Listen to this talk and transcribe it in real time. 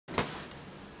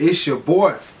It's your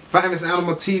boy, Famous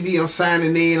Animal TV. I'm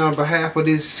signing in on behalf of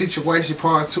this situation,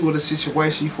 part 2 of the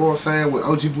situation, you feel what I'm saying, with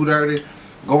OG Boo Dirty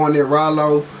going there,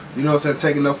 Ralo, you know what I'm saying,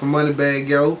 taking up for MoneyBagg,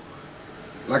 yo.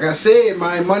 Like I said,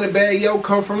 my MoneyBagg, yo,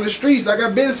 come from the streets. Like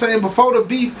I've been saying before the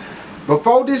beef,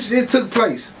 before this shit took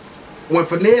place, when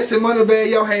Finesse and MoneyBagg,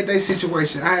 yo, had their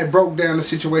situation, I had broke down the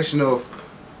situation of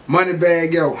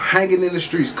MoneyBagg, yo, hanging in the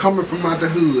streets, coming from out the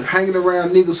hood, hanging around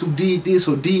niggas who did this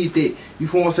or did that. You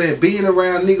feel what I'm saying? Being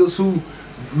around niggas who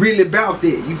really about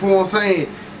that. You feel what I'm saying?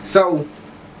 So,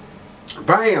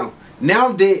 bam.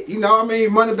 Now that, you know what I mean,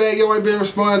 MoneyBagg, yo, ain't been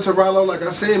responding to Ralo. Like I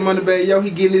said, MoneyBagg, yo,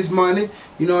 he getting his money.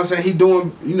 You know what I'm saying? He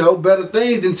doing, you know, better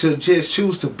things than to just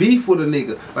choose to beef with a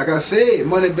nigga. Like I said,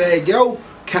 MoneyBagg, yo,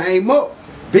 came up.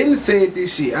 Been said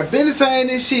this shit. I've been saying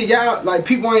this shit. Y'all, like,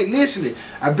 people ain't listening.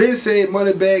 I've been saying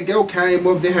MoneyBagg, yo, came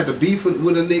up. They had to beef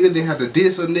with a nigga. They had to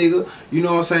diss a nigga. You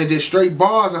know what I'm saying? Just straight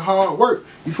bars and hard work.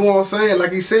 You feel what I'm saying?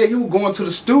 Like he said, he was going to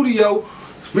the studio,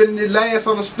 spending his last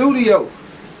on the studio.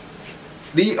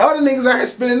 The other niggas out here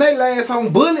spending their last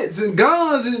on bullets and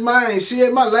guns and man,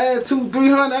 shit, my last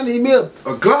 $200-300, I need me a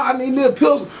Glock, I need me a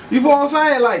pistol. You feel what I'm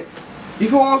saying? Like, you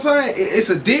feel what I'm saying? It's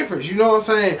a difference, you know what I'm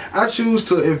saying? I choose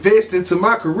to invest into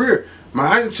my career.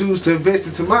 I choose to invest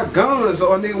into my guns,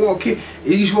 or a nigga won't kill.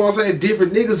 You feel what I'm saying?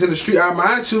 Different niggas in the street.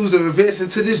 I choose to invest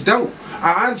into this dope.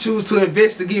 I choose to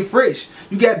invest to get fresh.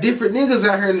 You got different niggas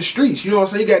out here in the streets. You know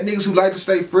what I'm saying? You got niggas who like to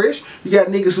stay fresh. You got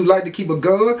niggas who like to keep a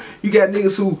gun. You got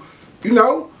niggas who, you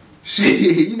know,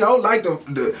 shit, you know, like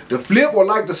the flip or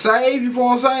like to save, you feel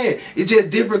what I'm saying? It's just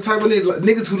different type of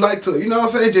niggas who like to, you know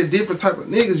what I'm saying? Just different type of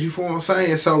niggas, you feel what I'm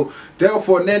saying? So,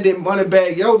 therefore, now that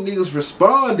MoneyBagg, yo, niggas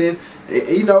responding,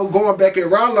 you know, going back at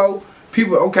Ralo,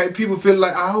 people, okay, people feel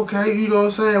like, oh, okay, you know what I'm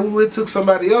saying? Well, it took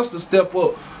somebody else to step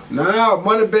up. Nah,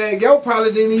 MoneyBagg, yo,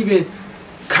 probably didn't even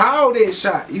call that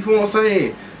shot, you feel what I'm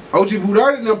saying? OG Boo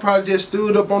Dirty and them probably just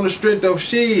stood up on the strength of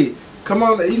shit. Come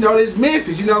on, you know, this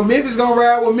Memphis. You know, Memphis gonna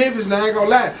ride with Memphis now, I ain't gonna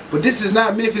lie. But this is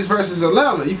not Memphis versus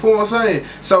Atlanta. You feel what I'm saying?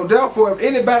 So, therefore, if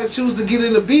anybody choose to get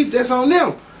in the beef, that's on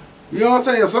them. You know what I'm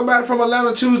saying? If somebody from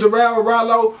Atlanta choose to ride with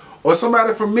Ralo, or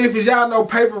somebody from Memphis, y'all know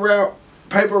Paper Route,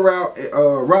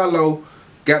 Ralo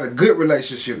got a good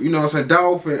relationship. You know what I'm saying?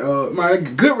 Dolph and,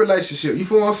 man, good relationship. You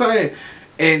feel what I'm saying?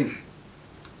 And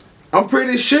I'm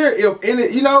pretty sure if any,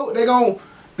 you know, they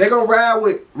gonna ride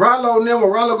with Ralo and them,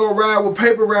 or Ralo gonna ride with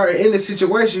Paper Route in this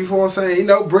situation, you feel what I'm saying? You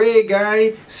know, Bread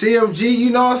Gang, CMG,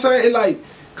 you know what I'm saying? It like,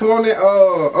 come on, that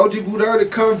OG Boo Dirty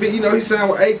convict, you know, he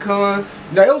signed with Akon.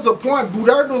 Now, it was a point, Boo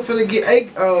Dirty was finna get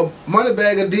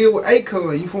MoneyBagg a deal with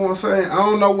Akon, you feel what I'm saying? I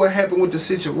don't know what happened with the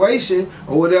situation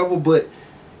or whatever, but,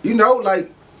 you know,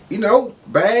 like, you know,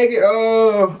 Bag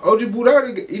and OG Boo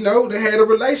Dirty, you know, they had a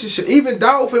relationship. Even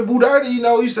Dolph and Boo Dirty, you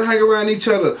know, used to hang around each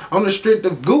other on the strength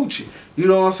of Gucci. You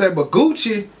know what I'm saying? But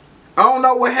Gucci, I don't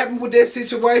know what happened with that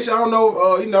situation. I don't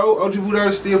know, you know, OG Boo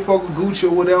Dirty still fuck with Gucci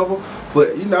or whatever.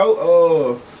 But, you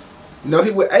know,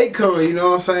 he with Akon, you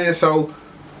know what I'm saying? So,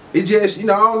 it just, you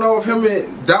know, I don't know if him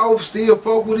and Dolph still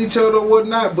fuck with each other or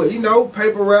whatnot. But, you know,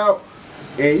 Paper Route.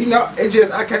 And, you know, it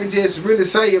just, I can't just really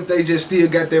say if they just still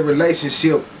got their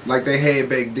relationship like they had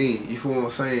back then. You feel what I'm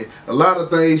saying? A lot of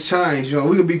things change, you know.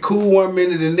 We could be cool one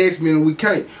minute, the next minute we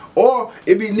can't. Or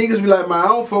it be niggas be like, man, I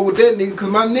don't fuck with that nigga because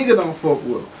my nigga don't fuck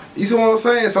with him. You see what I'm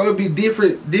saying? So it be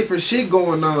different shit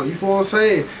going on. You feel what I'm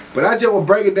saying? But I just will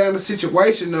break it down the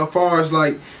situation as far as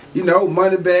like, you know,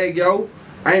 MoneyBagg, yo,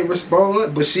 I ain't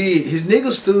respond, but shit, his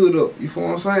niggas stood up. You feel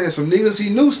what I'm saying? Some niggas he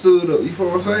knew stood up. You feel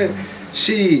what I'm saying?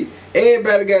 Shit.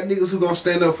 Everybody got niggas who gonna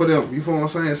stand up for them. You feel what I'm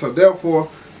saying? So therefore,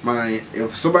 man,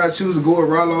 if somebody choose to go with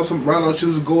Ralo, Ralo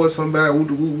choose to go with somebody,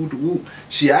 whoop.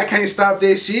 Shit, I can't stop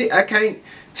that shit. I can't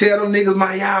tell them niggas,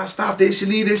 man, y'all stop that shit,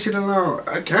 leave that shit alone.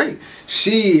 I can't.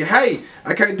 Shit, hey,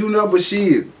 I can't do nothing but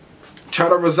shit. Try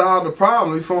to resolve the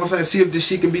problem, you feel what I'm saying? See if this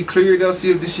shit can be cleared up,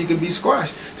 see if this shit can be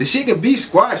squashed. The shit can be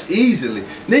squashed easily.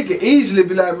 Nigga easily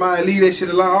be like, man, leave that shit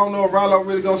alone. I don't know if Ralo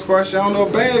really gonna squash it. I don't know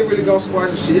if Bag really gonna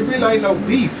squash the shit. It really ain't no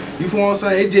beef. You feel what I'm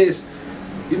saying? It just,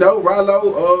 you know,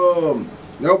 Ralo,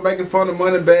 you know, making fun of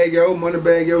MoneyBagg, yo.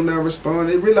 MoneyBagg, yo, not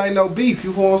responding. It really ain't no beef,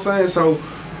 you feel what I'm saying? So,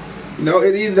 you know,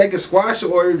 it either they can squash it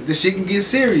or the shit can get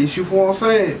serious, you feel what I'm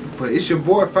saying? But it's your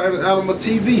boy, Famous Animal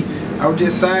TV. I was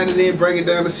just signing in, breaking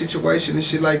down the situation and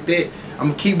shit like that. I'm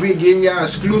gonna keep getting y'all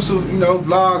exclusive, you know,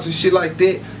 vlogs and shit like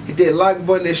that. Hit that like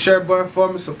button, that share button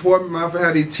for me, support me. Man, I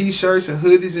have these t-shirts and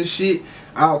hoodies and shit.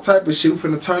 All type of shit. We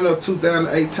finna turn up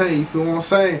 2018, you feel what I'm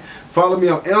saying? Follow me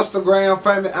on Instagram,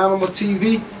 Famous Animal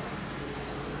TV.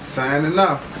 Signing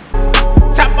off.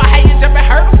 Top of how you jumping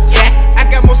hurdles, yeah.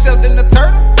 I got more shells than the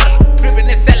turtle.